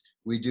likewise,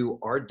 we do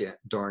our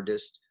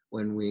darndest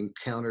when we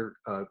encounter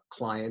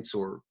clients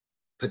or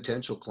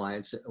potential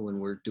clients when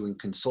we're doing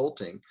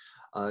consulting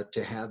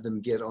to have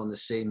them get on the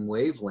same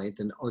wavelength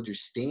and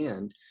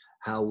understand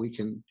how we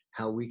can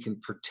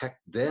protect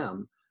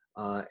them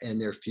and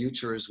their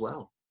future as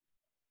well.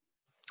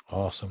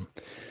 Awesome.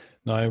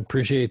 No, I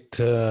appreciate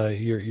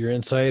your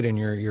insight and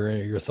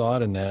your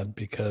thought in that,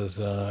 because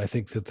I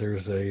think that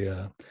there's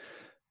a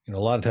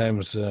lot of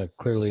times,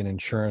 clearly in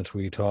insurance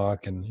we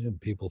talk and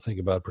people think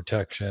about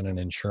protection and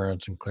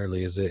insurance, and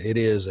clearly it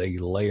is a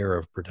layer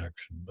of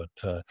protection. But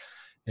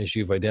as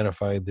you've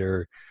identified,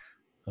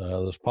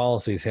 those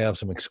policies have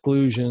some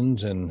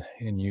exclusions, and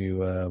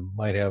you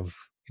might have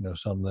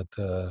some that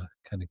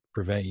kind of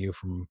prevent you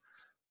from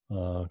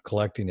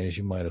collecting as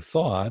you might have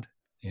thought.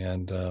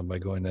 And by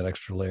going that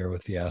extra layer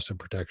with the asset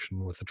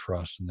protection, with the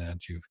trust, and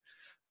that you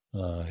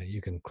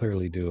can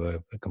clearly do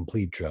a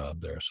complete job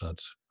there. So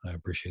I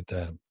appreciate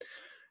that.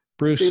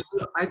 Bruce?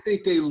 I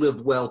think they live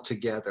well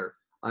together.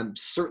 I'm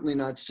certainly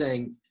not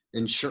saying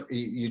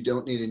you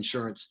don't need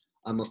insurance.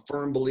 I'm a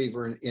firm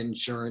believer in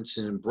insurance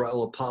and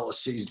umbrella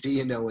policies,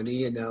 D&O and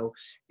E&O.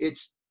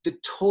 It's the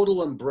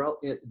total umbrella,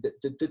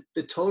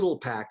 the total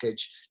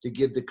package to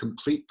give the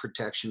complete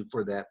protection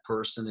for that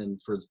person and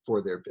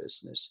for their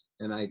business.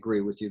 And I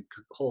agree with you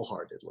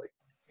wholeheartedly.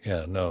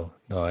 Yeah, no,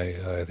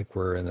 I think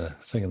we're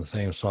singing the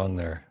same song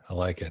there. I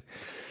like it.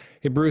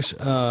 Hey, Bruce,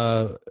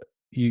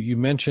 you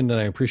mentioned, and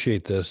I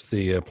appreciate this,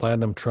 the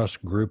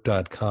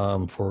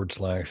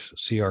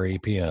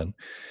platinumtrustgroup.com/CREPN.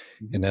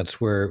 And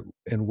that's where,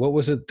 and what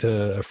was it,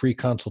 a free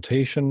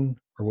consultation,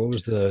 or what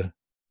was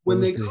when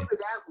they go to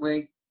that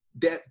link,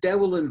 that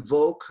will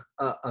invoke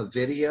a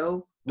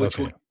video, which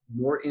will give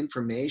more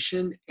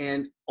information.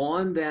 And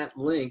on that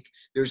link,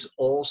 there's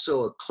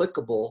also a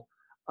clickable,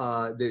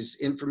 there's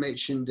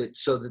information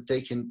so that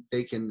they can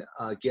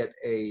get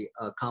a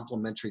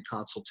complimentary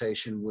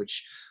consultation,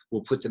 which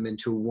will put them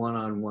into a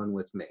one-on-one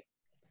with me.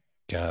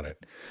 Got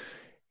it.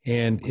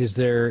 And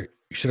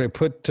should I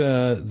put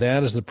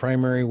that as the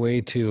primary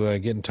way to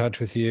get in touch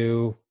with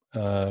you,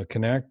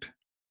 connect?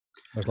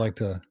 I'd like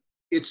to.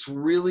 It's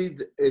really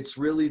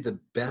the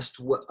best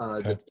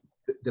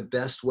the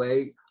best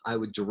way. I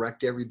would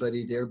direct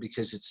everybody there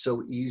because it's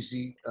so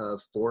easy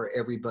for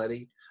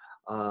everybody.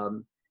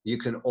 You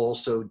can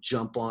also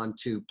jump on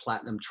to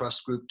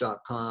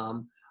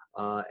platinumtrustgroup.com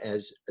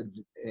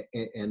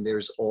and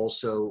there's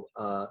also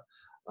a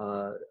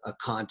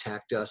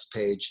contact us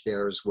page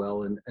there as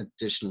well, and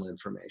additional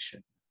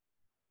information.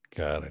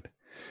 Got it.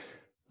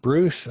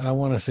 Bruce, I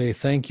want to say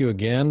thank you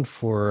again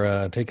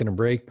for taking a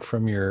break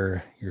from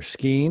your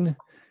skiing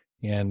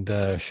and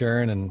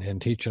sharing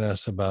and teaching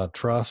us about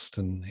trust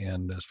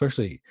and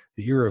especially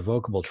the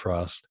irrevocable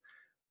trust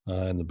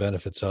and the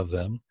benefits of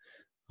them.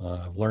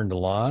 I've learned a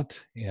lot,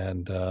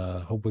 and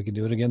hope we can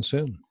do it again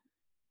soon.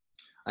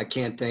 I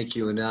can't thank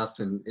you enough,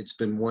 and it's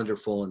been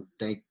wonderful. And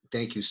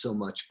thank you so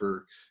much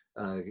for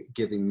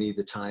giving me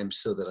the time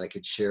so that I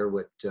could share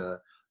what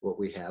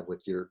we have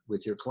with your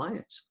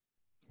clients.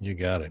 You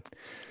got it.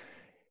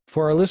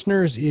 For our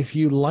listeners, if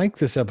you like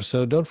this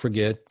episode, don't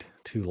forget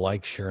to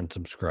like, share, and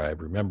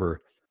subscribe.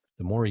 Remember,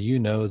 the more you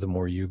know, the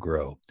more you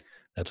grow.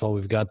 That's all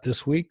we've got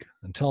this week.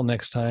 Until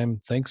next time,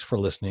 thanks for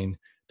listening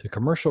to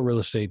Commercial Real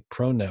Estate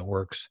Pro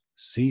Network's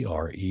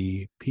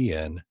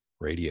CREPN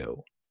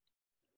Radio.